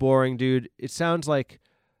sounds boring, dude. It sounds like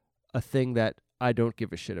a thing that I don't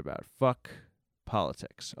give a shit about. Fuck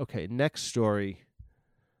politics. Okay, next story.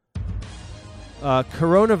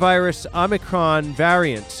 Coronavirus Omicron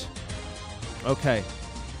variant. Okay.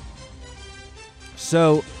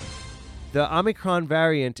 So the Omicron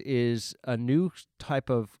variant is a new type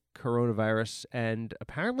of coronavirus, and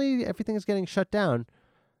apparently everything is getting shut down.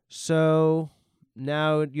 So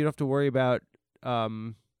now you don't have to worry about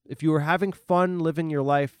if you were having fun living your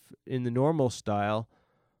life in the normal style.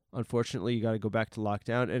 Unfortunately, you got to go back to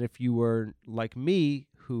lockdown. And if you were like me,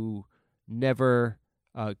 who never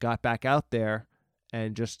got back out there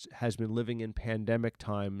and just has been living in pandemic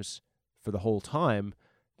times for the whole time,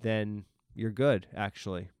 then you're good,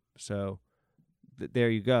 actually. So there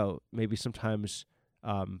you go. Maybe sometimes,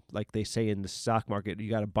 like they say in the stock market, you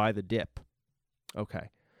got to buy the dip. Okay.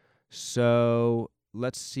 So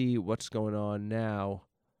let's see what's going on now.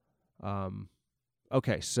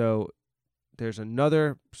 Okay, so there's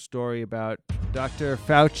another story about Dr.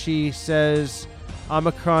 Fauci says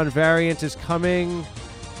Omicron variant is coming,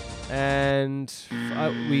 and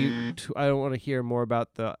I don't want to hear more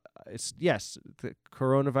about the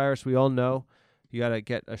coronavirus. We all know you got to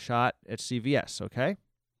get a shot at CVS, okay?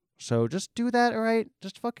 So just do that, all right?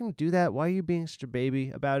 Just fucking do that. Why are you being such a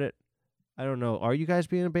baby about it? I don't know. Are you guys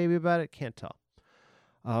being a baby about it? Can't tell.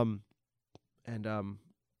 I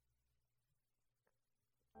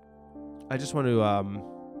just want to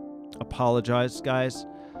apologize, guys.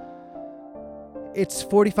 It's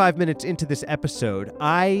 45 minutes into this episode.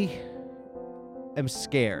 I am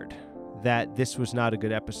scared that this was not a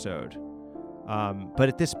good episode. But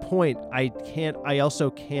at this point, I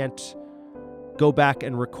also can't go back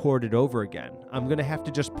and record it over again. I'm going to have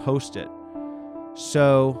to just post it.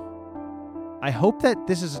 So I hope that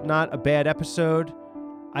this is not a bad episode.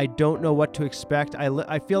 I don't know what to expect.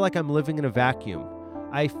 I feel like I'm living in a vacuum.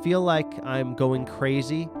 I feel like I'm going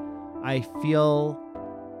crazy. I feel,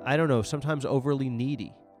 I don't know, sometimes overly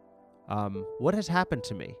needy. What has happened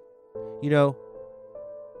to me?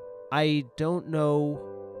 I don't know.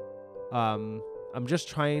 I'm just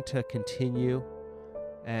trying to continue.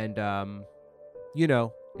 And,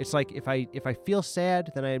 it's like if I feel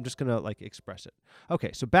sad, then I am just going to express it.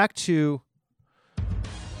 Okay, so back to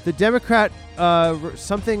the Democrat,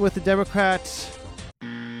 something with the Democrats.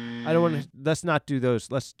 I don't want to. Let's not do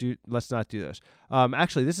those. Let's not do those.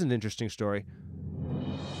 Actually, this is an interesting story.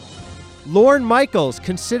 Lorne Michaels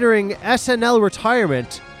considering SNL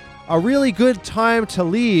retirement a really good time to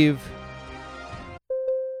leave.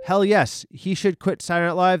 Hell yes, he should quit Saturday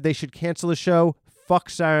Night Live. They should cancel the show.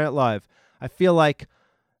 Fuck Saturday Night Live. I feel like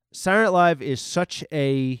Saturday Night Live is such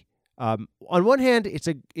a. On one hand,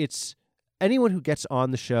 it's anyone who gets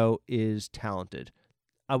on the show is talented.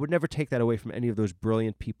 I would never take that away from any of those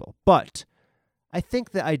brilliant people. But I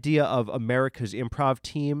think the idea of America's improv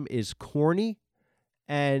team is corny.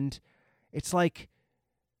 And it's like,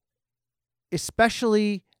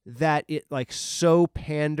 especially that it so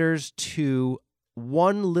panders to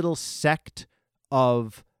one little sect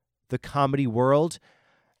of the comedy world,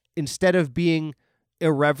 instead of being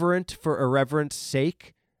irreverent for irreverence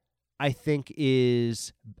sake, I think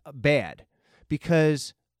is bad.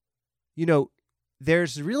 Because,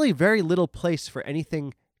 there's really very little place for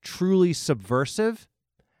anything truly subversive.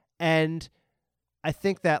 And I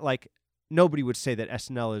think that nobody would say that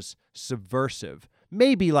SNL is subversive.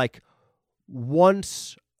 Maybe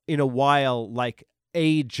once in a while,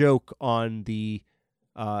 a joke on the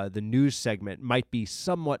news segment might be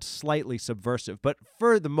somewhat slightly subversive. But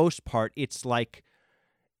for the most part, it's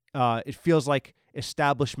it feels like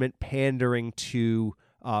establishment pandering to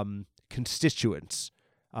constituents.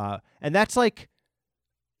 And that's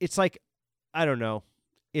it's I don't know.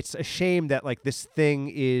 It's a shame that this thing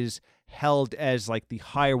is held as the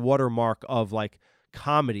high watermark of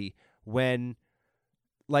comedy when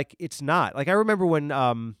it's not. I remember when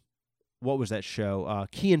what was that show?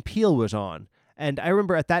 Key and Peele was on. And I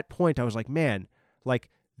remember at that point I was like, man,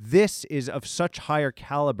 this is of such higher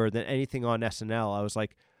caliber than anything on SNL. I was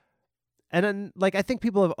like, and then I think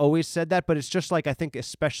people have always said that, but it's just I think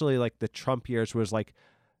especially the Trump years was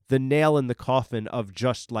the nail in the coffin of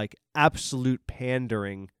just absolute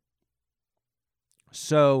pandering.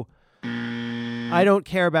 So I don't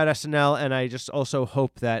care about SNL, and I just also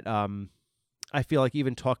hope that I feel like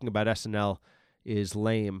even talking about SNL is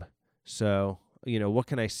lame. So, what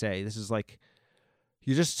can I say? This is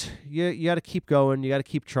you got to keep going. You got to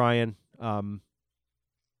keep trying. All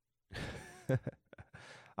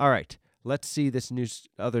right. Let's see this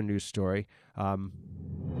other news story.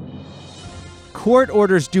 Court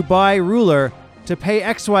orders Dubai ruler to pay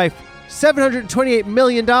ex-wife $728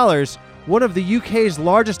 million, one of the UK's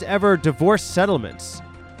largest ever divorce settlements.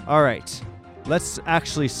 All right, let's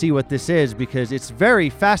actually see what this is because it's very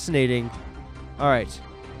fascinating. All right,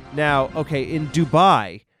 now, okay, in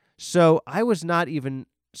Dubai, so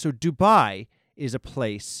Dubai is a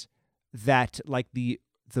place that the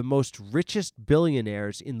most richest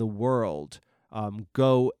billionaires in the world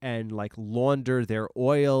go and like launder their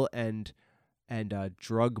oil and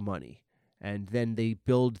drug money, and then they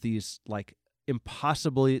build these like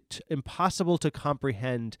impossible to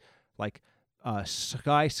comprehend like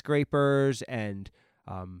skyscrapers and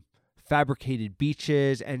fabricated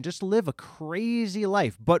beaches and just live a crazy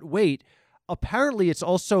life. But wait, apparently it's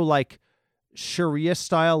also like Sharia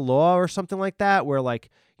style law or something like that, where like,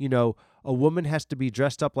 you know, a woman has to be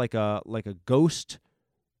dressed up like a ghost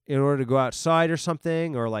in order to go outside or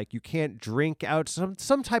something, or like you can't drink out,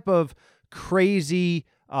 some type of crazy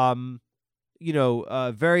very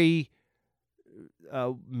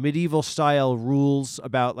medieval style rules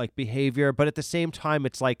about like behavior. But at the same time,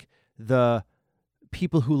 it's like the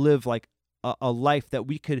people who live like a life that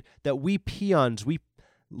we peons, we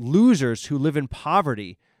losers who live in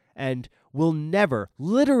poverty and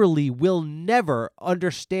literally will never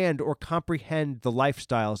understand or comprehend the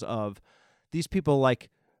lifestyles of these people, like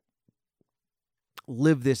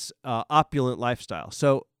live this opulent lifestyle.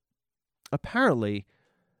 So apparently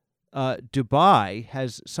Dubai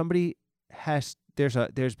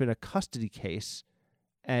there's been a custody case,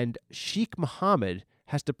 and Sheikh Mohammed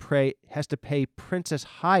has to pay Princess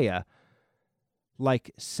Haya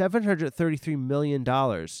like $733 million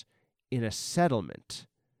in a settlement.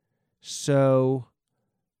 So,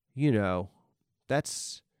 you know,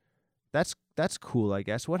 that's cool, I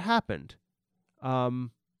guess. What happened? I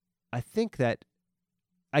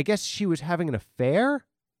guess she was having an affair.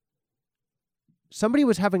 Somebody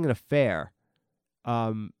was having an affair,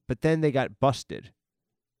 but then they got busted.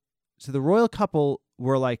 So the royal couple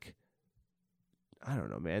were like, I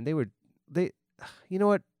don't know, man. You know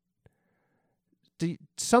what?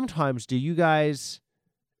 Sometimes do you guys?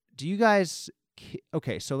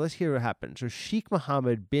 Okay, so let's hear what happened. So Sheikh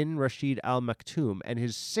Mohammed bin Rashid Al Maktoum and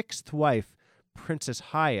his sixth wife, Princess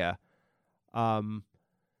Haya, are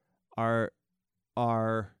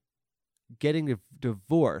getting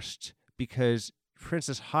divorced because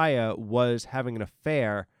Princess Haya was having an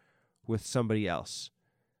affair with somebody else.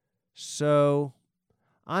 So,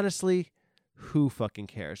 honestly, who fucking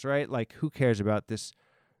cares, right? Like, who cares about this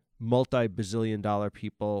multi-bazillion-dollar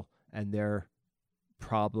people and their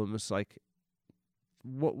problems? Like,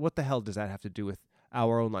 what the hell does that have to do with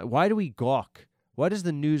our own life? Why do we gawk? Why does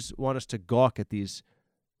the news want us to gawk at these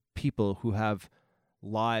people who have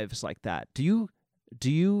lives like that? Do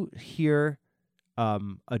you hear a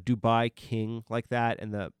Dubai king like that,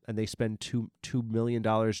 and they spend $2 million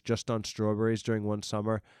just on strawberries during one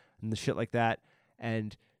summer and the shit like that?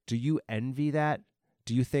 And do you envy that?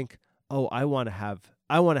 Do you think, oh, I want to have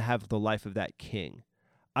the life of that king?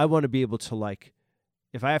 I want to be able to, like,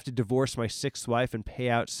 if I have to divorce my sixth wife and pay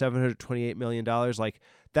out $728 million, like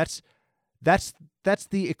that's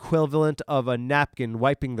the equivalent of a napkin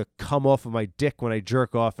wiping the cum off of my dick when I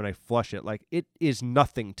jerk off and I flush it. Like, it is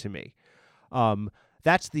nothing to me.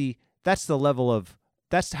 That's the level of,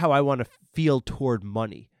 that's how I want to feel toward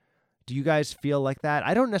money. Do you guys feel like that?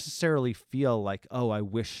 I don't necessarily feel like, oh, I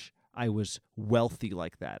wish I was wealthy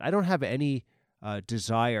like that. I don't have any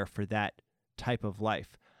desire for that type of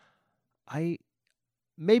life.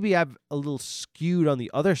 Maybe I'm a little skewed on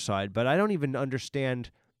the other side, but I don't even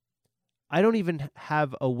understand. I don't even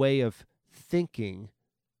have a way of thinking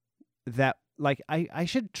that, like, I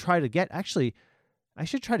should try to get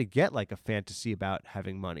like a fantasy about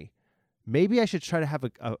having money. Maybe I should try to have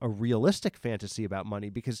a realistic fantasy about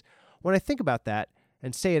money, because when I think about that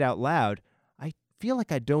and say it out loud, I feel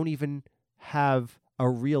like I don't even have a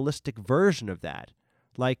realistic version of that.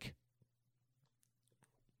 Like,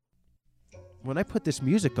 when I put this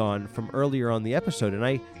music on from earlier on the episode and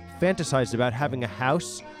I fantasized about having a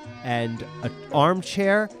house and an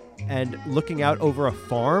armchair and looking out over a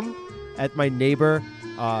farm at my neighbor,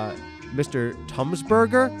 Mr.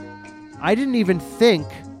 Tumsberger, I didn't even think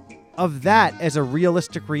of that as a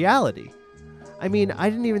realistic reality. I mean, I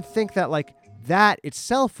didn't even think that, like, that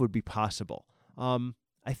itself would be possible.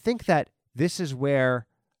 I think that this is where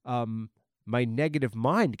my negative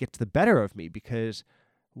mind gets the better of me, because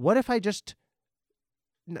what if I just,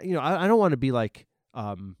 you know, I don't want to be like,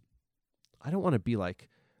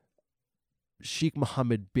 Sheikh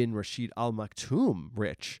Mohammed bin Rashid Al Maktoum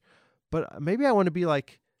rich, but maybe I want to be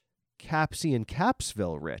like Capsy and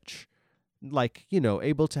Capsville rich, like, you know,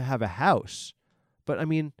 able to have a house. But I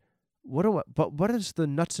mean, what is the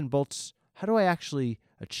nuts and bolts? How do I actually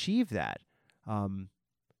achieve that?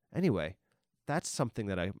 Anyway, that's something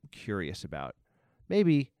that I'm curious about.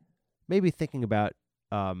 Maybe thinking about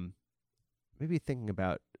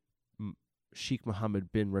Sheikh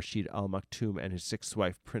Mohammed bin Rashid Al Maktoum and his sixth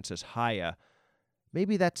wife, Princess Haya.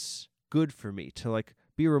 Maybe that's good for me to, like,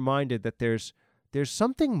 be reminded that there's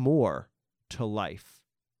something more to life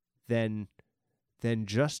than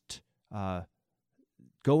just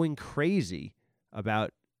going crazy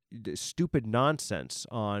about stupid nonsense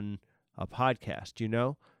on a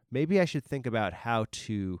podcast. Maybe I should think about how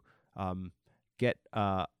to get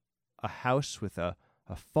a house with a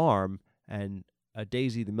farm and a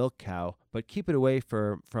Daisy the milk cow, but keep it away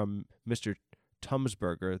from Mr.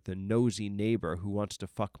 Tumsberger, the nosy neighbor who wants to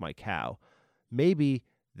fuck my cow. Maybe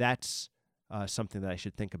that's something that I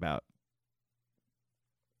should think about.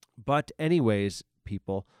 But anyways,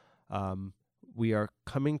 people, we are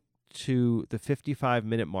coming to the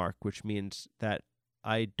 55-minute mark, which means that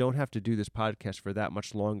I don't have to do this podcast for that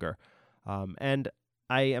much longer. And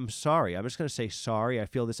I am sorry. I'm just going to say sorry. I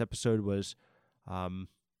feel this episode was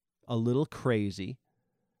a little crazy,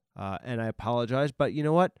 and I apologize. But you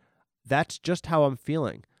know what? That's just how I'm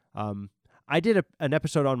feeling. I did an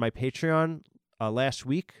episode on my Patreon last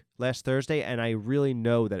Thursday, and I really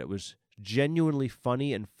know that it was genuinely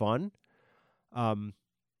funny and fun. And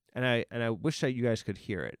I wish that you guys could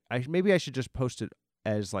hear it. Maybe I should just post it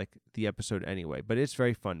as like the episode anyway, but it's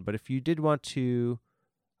very fun. But if you did want to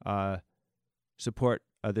support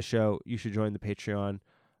the show, you should join the Patreon.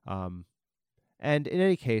 And in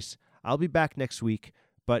any case, I'll be back next week,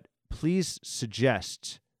 but please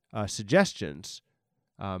suggest suggestions,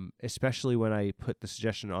 especially when I put the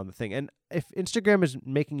suggestion on the thing. And if Instagram is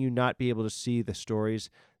making you not be able to see the stories,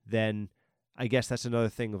 then I guess that's another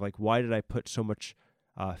thing of like, why did I put so much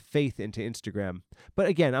faith into Instagram? But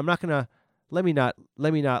again, I'm not gonna let me not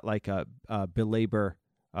like belabor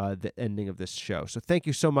the ending of this show. So thank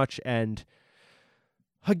you so much, and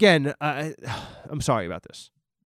again, I'm sorry about this.